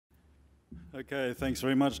Okay, thanks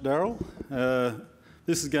very much, Darryl.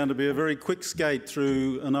 This is going to be a very quick skate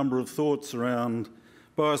through a number of thoughts around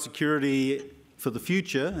biosecurity for the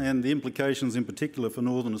future and the implications in particular for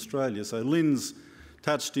Northern Australia. So Lynn's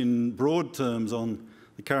touched in broad terms on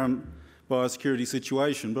the current biosecurity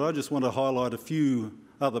situation, but I just want to highlight a few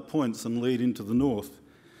other points and lead into the north.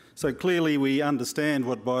 So clearly we understand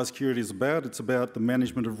what biosecurity is about. It's about the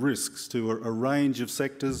management of risks to a range of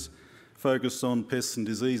sectors focused on pests and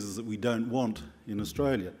diseases that we don't want in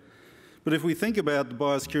Australia. But if we think about the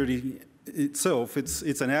biosecurity itself,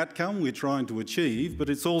 it's an outcome we're trying to achieve,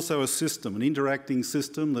 but it's also a system, an interacting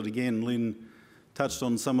system that, again, Lynn touched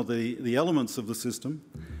on some of the elements of the system.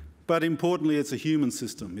 But importantly, it's a human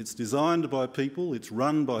system. It's designed by people, it's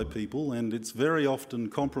run by people, and it's very often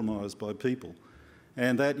compromised by people.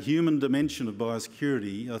 And that human dimension of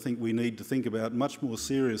biosecurity, I think we need to think about much more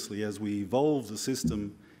seriously as we evolve the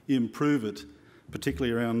system, improve it,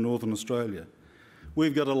 particularly around Northern Australia.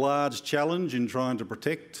 We've got a large challenge in trying to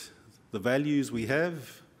protect the values we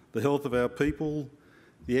have, the health of our people,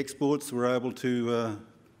 the exports we're able to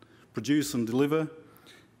produce and deliver,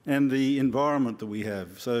 and the environment that we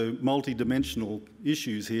have. So multi-dimensional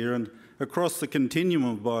issues here, and across the continuum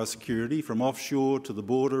of biosecurity, from offshore to the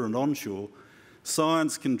border and onshore,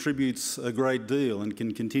 science contributes a great deal and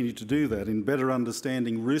can continue to do that in better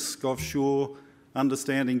understanding risk offshore,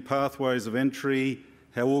 understanding pathways of entry,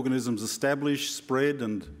 how organisms establish, spread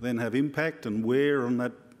and then have impact, and where on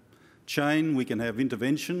that chain we can have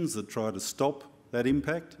interventions that try to stop that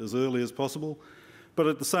impact as early as possible. But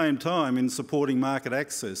at the same time in supporting market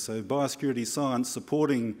access, so biosecurity science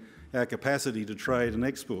supporting our capacity to trade and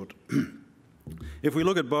export. If we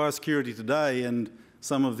look at biosecurity today and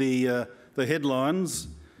some of the headlines,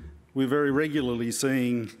 we're very regularly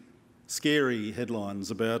seeing scary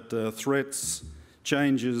headlines about threats,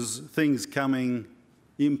 changes, things coming,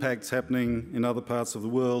 impacts happening in other parts of the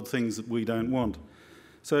world, things that we don't want.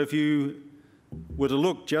 So if you were to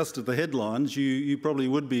look just at the headlines, you probably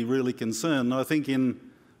would be really concerned. I think in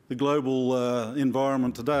the global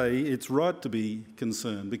environment today, it's right to be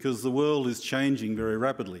concerned because the world is changing very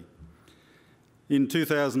rapidly. In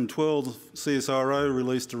 2012, CSIRO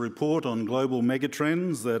released a report on global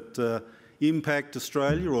megatrends that impact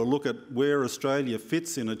Australia, or look at where Australia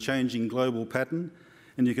fits in a changing global pattern.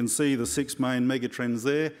 And you can see the 6 main megatrends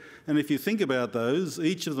there. And if you think about those,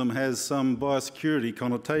 each of them has some biosecurity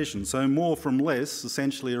connotation. So more from less,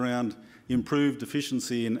 essentially around improved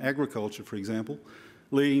efficiency in agriculture, for example,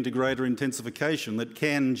 leading to greater intensification that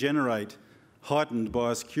can generate heightened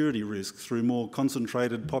biosecurity risks through more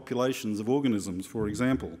concentrated populations of organisms, for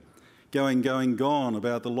example. Going, gone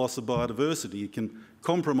about the loss of biodiversity. It can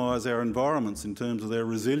compromise our environments in terms of their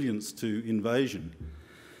resilience to invasion.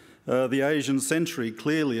 The Asian century,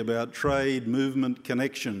 clearly about trade, movement,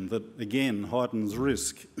 connection, that again heightens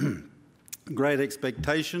risk. Great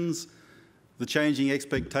expectations, the changing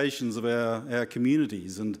expectations of our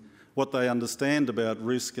communities and what they understand about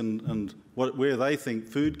risk and where they think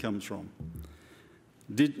food comes from.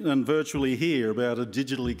 And virtually here about a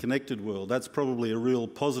digitally connected world. That's probably a real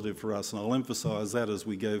positive for us, and I'll emphasise that as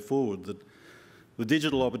we go forward, that the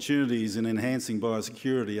digital opportunities in enhancing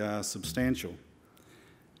biosecurity are substantial.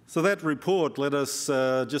 So that report led us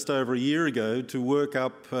just over a year ago to work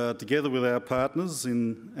up together with our partners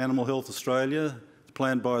in Animal Health Australia, the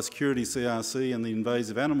Plant Biosecurity CRC and the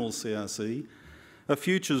Invasive Animals CRC, a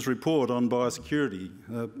futures report on biosecurity,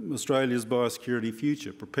 Australia's biosecurity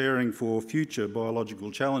future, preparing for future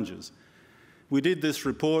biological challenges. We did this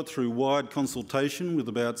report through wide consultation with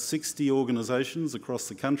about 60 organisations across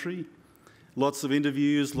the country, lots of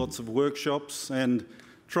interviews, lots of workshops, and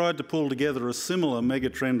tried to pull together a similar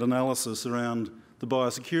megatrend analysis around the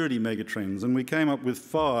biosecurity megatrends. And we came up with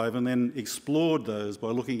 5 and then explored those by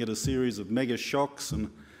looking at a series of mega shocks and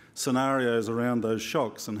scenarios around those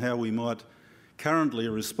shocks and how we might currently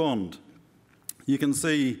respond. You can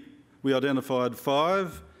see we identified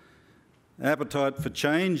 5. Appetite for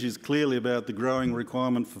change is clearly about the growing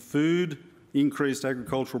requirement for food, increased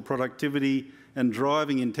agricultural productivity, and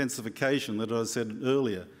driving intensification that I said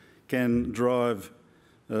earlier can drive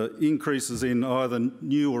increases in either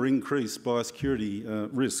new or increased biosecurity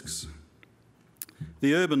risks.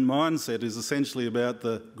 The urban mindset is essentially about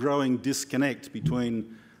the growing disconnect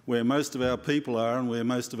between where most of our people are and where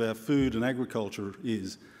most of our food and agriculture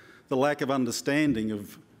is. The lack of understanding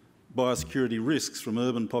of biosecurity risks from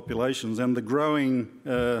urban populations and the growing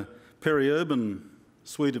peri-urban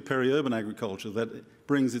suite of peri-urban agriculture that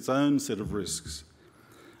brings its own set of risks.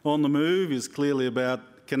 On the move is clearly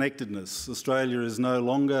about connectedness. Australia is no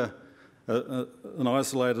longer an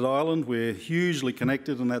isolated island. We're hugely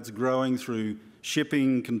connected, and that's growing through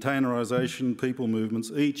shipping, containerisation, people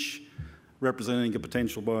movements, each representing a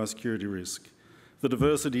potential biosecurity risk. The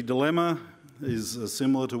diversity dilemma is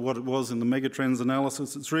similar to what it was in the megatrends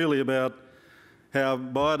analysis. It's really about how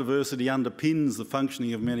biodiversity underpins the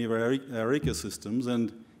functioning of many of our ecosystems,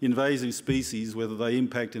 and invasive species, whether they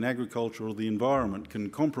impact in agriculture or the environment, can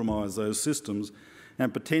compromise those systems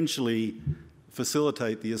and potentially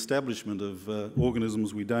facilitate the establishment of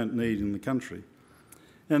organisms we don't need in the country.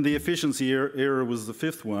 And the efficiency era was the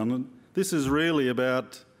fifth one. And this is really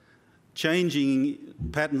about changing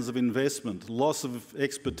patterns of investment, loss of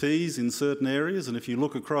expertise in certain areas, and if you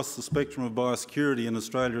look across the spectrum of biosecurity in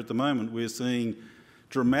Australia at the moment, we're seeing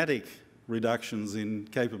dramatic reductions in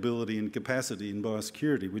capability and capacity in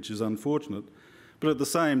biosecurity, which is unfortunate. But at the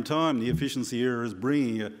same time, the efficiency era is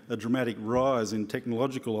bringing a dramatic rise in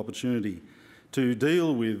technological opportunity to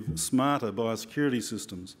deal with smarter biosecurity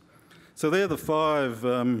systems. So they're the five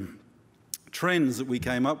trends that we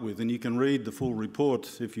came up with, and you can read the full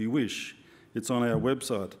report if you wish. It's on our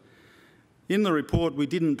website. In the report, we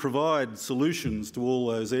didn't provide solutions to all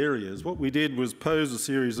those areas. What we did was pose a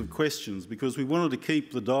series of questions because we wanted to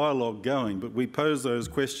keep the dialogue going, but we posed those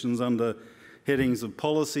questions under headings of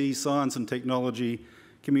policy, science and technology,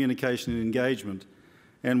 communication and engagement.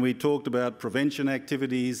 And we talked about prevention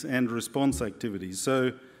activities and response activities.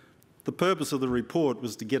 So the purpose of the report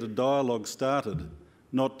was to get a dialogue started,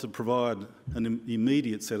 not to provide an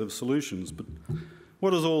immediate set of solutions. But what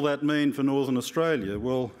does all that mean for Northern Australia?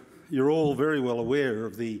 Well, you're all very well aware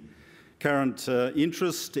of the current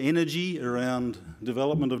interest, energy around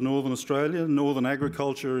development of Northern Australia. Northern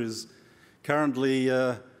agriculture is currently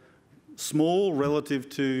small relative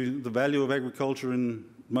to the value of agriculture in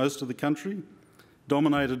most of the country,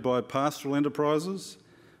 dominated by pastoral enterprises,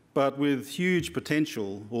 but with huge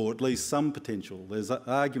potential, or at least some potential. There's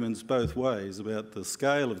arguments both ways about the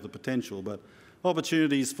scale of the potential, but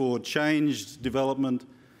opportunities for changed development,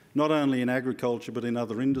 not only in agriculture but in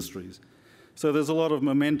other industries. So there's a lot of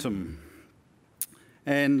momentum,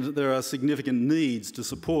 and there are significant needs to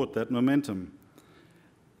support that momentum.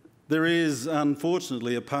 There is,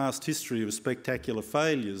 unfortunately, a past history of spectacular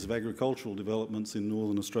failures of agricultural developments in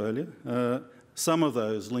Northern Australia. Some of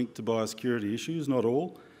those linked to biosecurity issues, not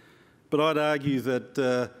all. But I'd argue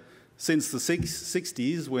that since the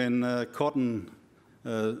 60s, when cotton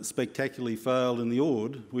spectacularly failed in the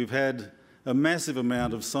Ord, we've had a massive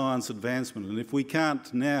amount of science advancement. And if we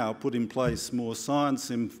can't now put in place more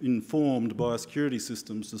science-informed biosecurity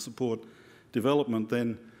systems to support development,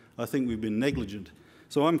 then I think we've been negligent.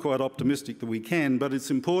 So I'm quite optimistic that we can, but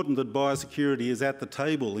it's important that biosecurity is at the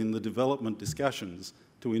table in the development discussions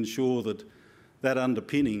to ensure that that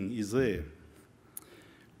underpinning is there.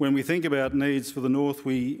 When we think about needs for the North,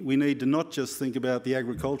 we need to not just think about the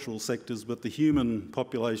agricultural sectors, but the human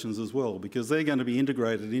populations as well, because they're going to be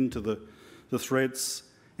integrated into the threats,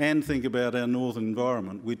 and think about our northern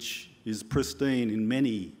environment, which is pristine in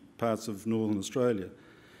many parts of Northern Australia.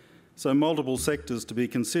 So multiple sectors to be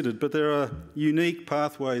considered, but there are unique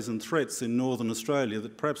pathways and threats in Northern Australia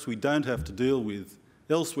that perhaps we don't have to deal with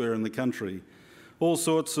elsewhere in the country. All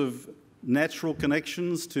sorts of natural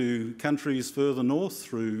connections to countries further north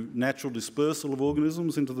through natural dispersal of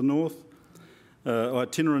organisms into the north,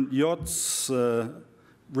 itinerant yachts,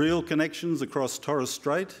 real connections across Torres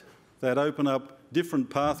Strait that open up different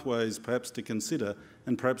pathways perhaps to consider,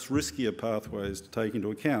 and perhaps riskier pathways to take into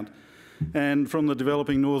account. And from the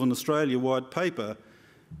Developing Northern Australia White Paper,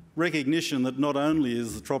 recognition that not only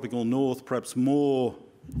is the tropical north perhaps more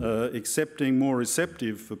accepting, more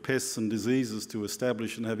receptive for pests and diseases to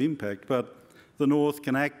establish and have impact, but the north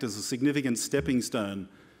can act as a significant stepping stone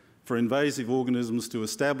for invasive organisms to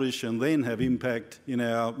establish and then have impact in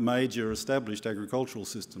our major established agricultural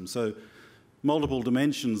system. So multiple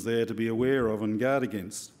dimensions there to be aware of and guard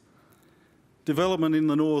against. Development in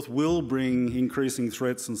the north will bring increasing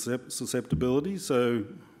threats and susceptibility, so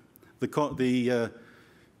the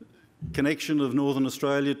connection of Northern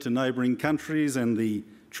Australia to neighbouring countries and the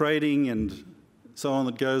trading and so on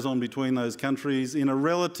that goes on between those countries in a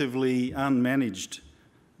relatively unmanaged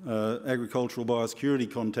agricultural biosecurity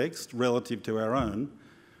context relative to our own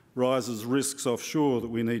rises risks offshore that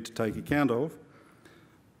we need to take account of.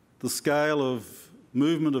 The scale of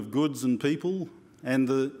movement of goods and people and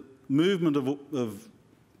the movement of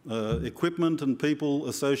equipment and people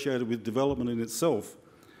associated with development in itself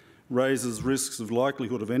raises risks of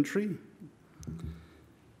likelihood of entry.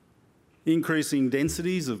 Increasing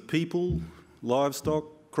densities of people, livestock,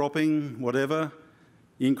 cropping, whatever,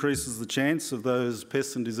 increases the chance of those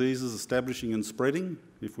pests and diseases establishing and spreading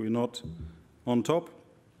if we're not on top.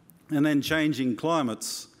 And then changing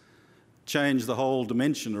climates change the whole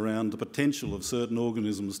dimension around the potential of certain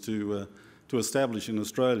organisms to establish in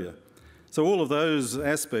Australia. So all of those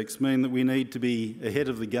aspects mean that we need to be ahead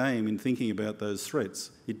of the game in thinking about those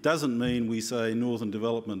threats. It doesn't mean we say northern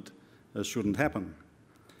development shouldn't happen.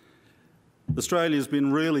 Australia's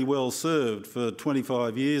been really well served for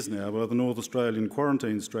 25 years now by the North Australian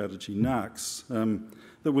Quarantine Strategy, NARCS,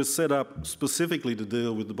 that was set up specifically to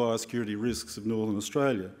deal with the biosecurity risks of Northern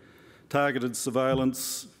Australia. Targeted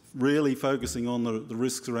surveillance, really focusing on the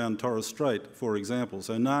risks around Torres Strait, for example.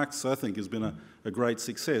 So NARCS, I think, has been a great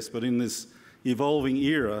success, but in this evolving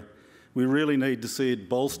era, we really need to see it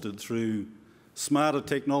bolstered through smarter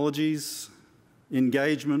technologies,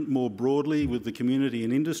 engagement more broadly with the community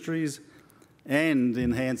and industries, and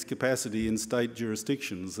enhanced capacity in state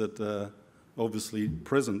jurisdictions that are obviously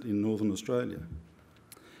present in Northern Australia.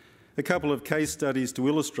 A couple of case studies to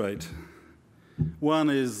illustrate. One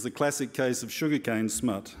is the classic case of sugarcane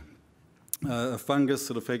smut, a fungus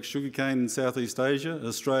that affects sugarcane in Southeast Asia.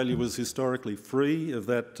 Australia was historically free of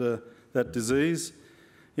that disease.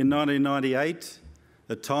 In 1998,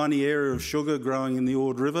 a tiny area of sugar growing in the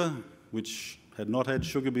Ord River, which had not had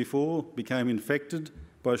sugar before, became infected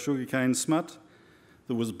by sugarcane smut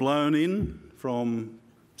that was blown in from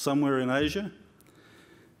somewhere in Asia,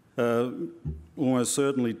 almost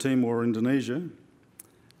certainly Timor, Indonesia.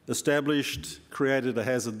 Established, created a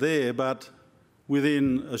hazard there, but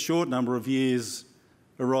within a short number of years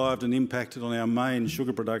arrived and impacted on our main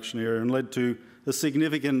sugar production area and led to a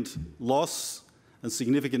significant loss and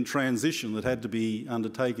significant transition that had to be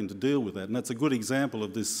undertaken to deal with that. And that's a good example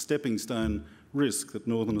of this stepping stone risk that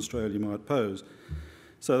Northern Australia might pose.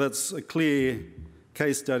 So that's a clear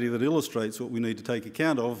case study that illustrates what we need to take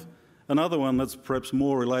account of. Another one that's perhaps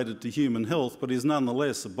more related to human health, but is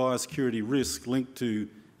nonetheless a biosecurity risk linked to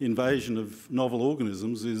invasion of novel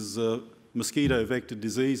organisms, is mosquito-vector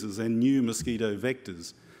diseases and new mosquito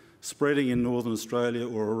vectors spreading in Northern Australia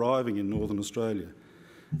or arriving in Northern Australia.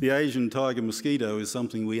 The Asian tiger mosquito is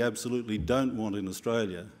something we absolutely don't want in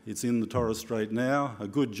Australia. It's in the Torres Strait now. A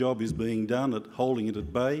good job is being done at holding it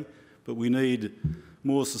at bay, but we need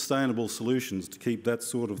more sustainable solutions to keep that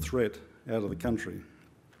sort of threat out of the country.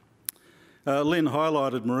 Lynn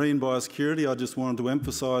highlighted marine biosecurity. I just wanted to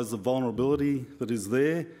emphasise the vulnerability that is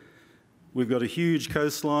there. We've got a huge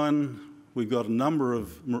coastline. We've got a number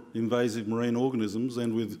of invasive marine organisms,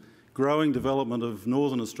 and with growing development of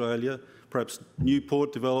Northern Australia, perhaps new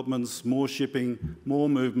port developments, more shipping, more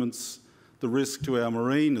movements, the risk to our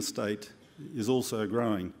marine estate is also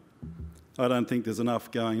growing. I don't think there's enough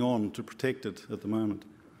going on to protect it at the moment.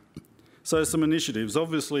 So some initiatives.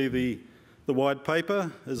 Obviously the white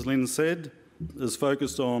paper, as Lynn said, is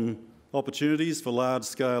focused on opportunities for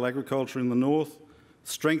large-scale agriculture in the north,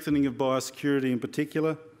 strengthening of biosecurity in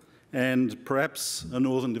particular, and perhaps a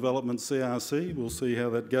Northern Development CRC. We'll see how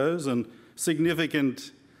that goes, and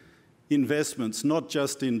significant investments, not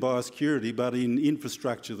just in biosecurity, but in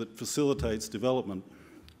infrastructure that facilitates development.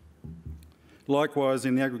 Likewise,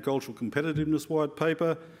 in the Agricultural Competitiveness White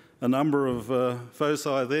Paper, a number of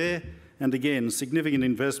foci there, and again, significant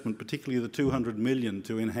investment, particularly the $200 million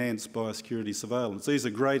to enhance biosecurity surveillance. These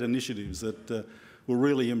are great initiatives that will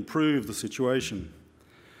really improve the situation.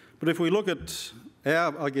 But if we look at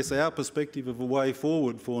our perspective of a way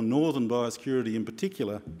forward for northern biosecurity in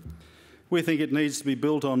particular, we think it needs to be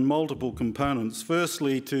built on multiple components.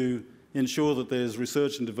 Firstly, to ensure that there's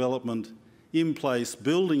research and development in place,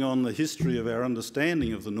 building on the history of our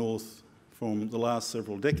understanding of the north from the last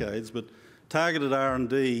several decades, but targeted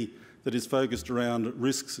R&D that is focused around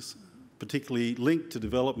risks, particularly linked to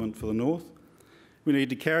development for the north. We need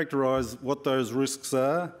to characterise what those risks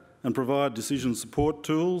are and provide decision support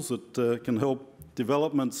tools that can help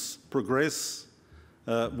developments progress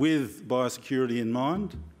with biosecurity in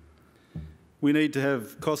mind. We need to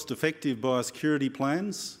have cost-effective biosecurity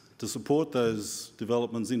plans to support those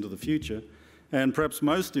developments into the future. And perhaps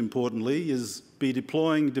most importantly is be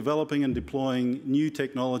developing and deploying new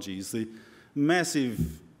technologies. The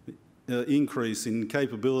massive increase in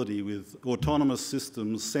capability with autonomous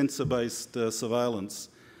systems, sensor-based surveillance,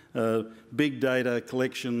 big data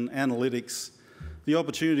collection, analytics, the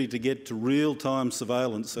opportunity to get to real-time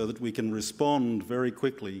surveillance so that we can respond very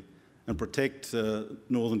quickly and protect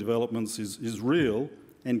northern developments is real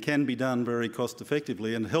and can be done very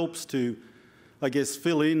cost-effectively, and helps to, I guess,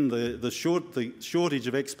 fill in the shortage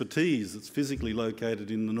of expertise that's physically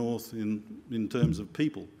located in the north in terms of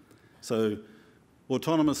people. So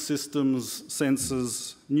autonomous systems,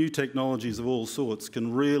 sensors, new technologies of all sorts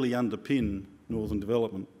can really underpin northern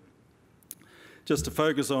development. Just to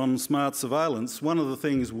focus on smart surveillance, one of the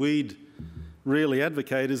things we'd really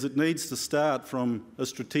advocate is it needs to start from a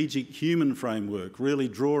strategic human framework, really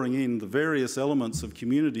drawing in the various elements of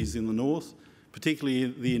communities in the north,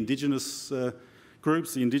 particularly the Indigenous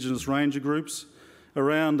groups, the Indigenous ranger groups,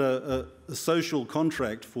 around a social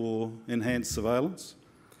contract for enhanced surveillance,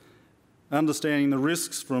 understanding the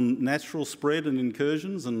risks from natural spread and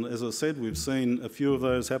incursions, and as I said, we've seen a few of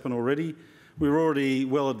those happen already. We're already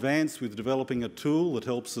well advanced with developing a tool that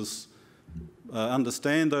helps us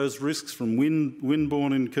understand those risks from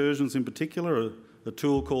wind-borne incursions in particular, a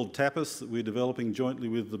tool called TAPIS that we're developing jointly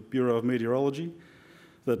with the Bureau of Meteorology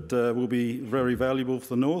that will be very valuable for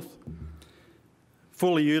the north.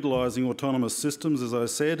 Fully utilising autonomous systems, as I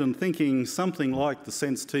said, and thinking something like the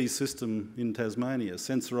Sense-T system in Tasmania,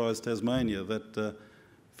 sensorised Tasmania, that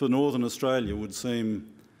for Northern Australia would seem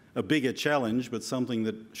a bigger challenge, but something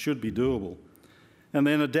that should be doable. And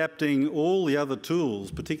then adapting all the other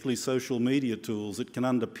tools, particularly social media tools, that can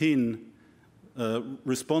underpin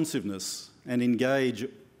responsiveness and engage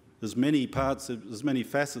as many facets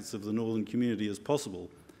of the northern community as possible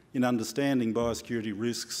in understanding biosecurity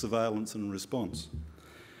risks, surveillance and response.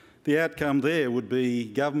 The outcome there would be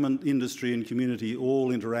government, industry and community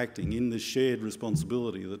all interacting in this shared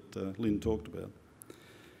responsibility that Lynn talked about.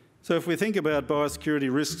 So if we think about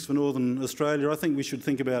biosecurity risks for Northern Australia, I think we should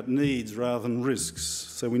think about needs rather than risks.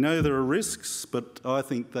 So we know there are risks, but I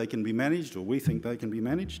think they can be managed, or we think they can be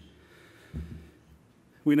managed.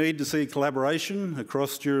 We need to see collaboration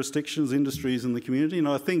across jurisdictions, industries and the community, and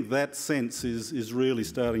I think that sense is really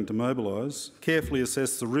starting to mobilise. Carefully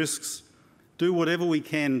assess the risks, do whatever we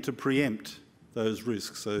can to preempt those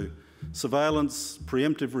risks. So surveillance,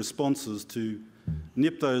 preemptive responses to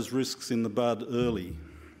nip those risks in the bud early.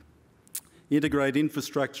 Integrate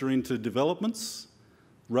infrastructure into developments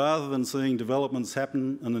rather than seeing developments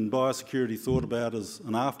happen and then biosecurity thought about as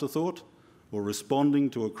an afterthought or responding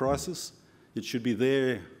to a crisis. It should be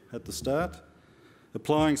there at the start.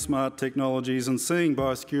 Applying smart technologies and seeing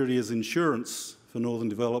biosecurity as insurance for northern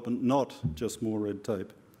development, not just more red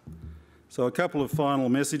tape. So a couple of final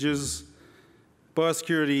messages.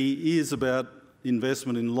 Biosecurity is about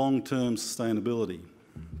investment in long-term sustainability.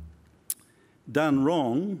 Done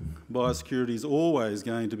wrong, biosecurity is always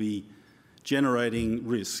going to be generating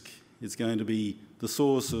risk. It's going to be the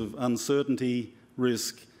source of uncertainty,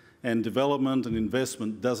 risk, and development and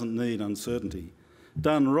investment doesn't need uncertainty.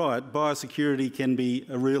 Done right, biosecurity can be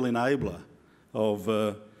a real enabler of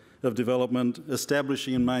development,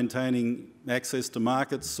 establishing and maintaining access to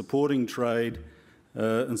markets, supporting trade,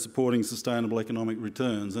 and supporting sustainable economic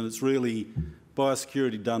returns. And it's really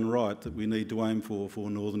biosecurity done right that we need to aim for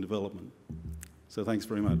northern development. So thanks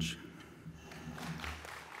very much.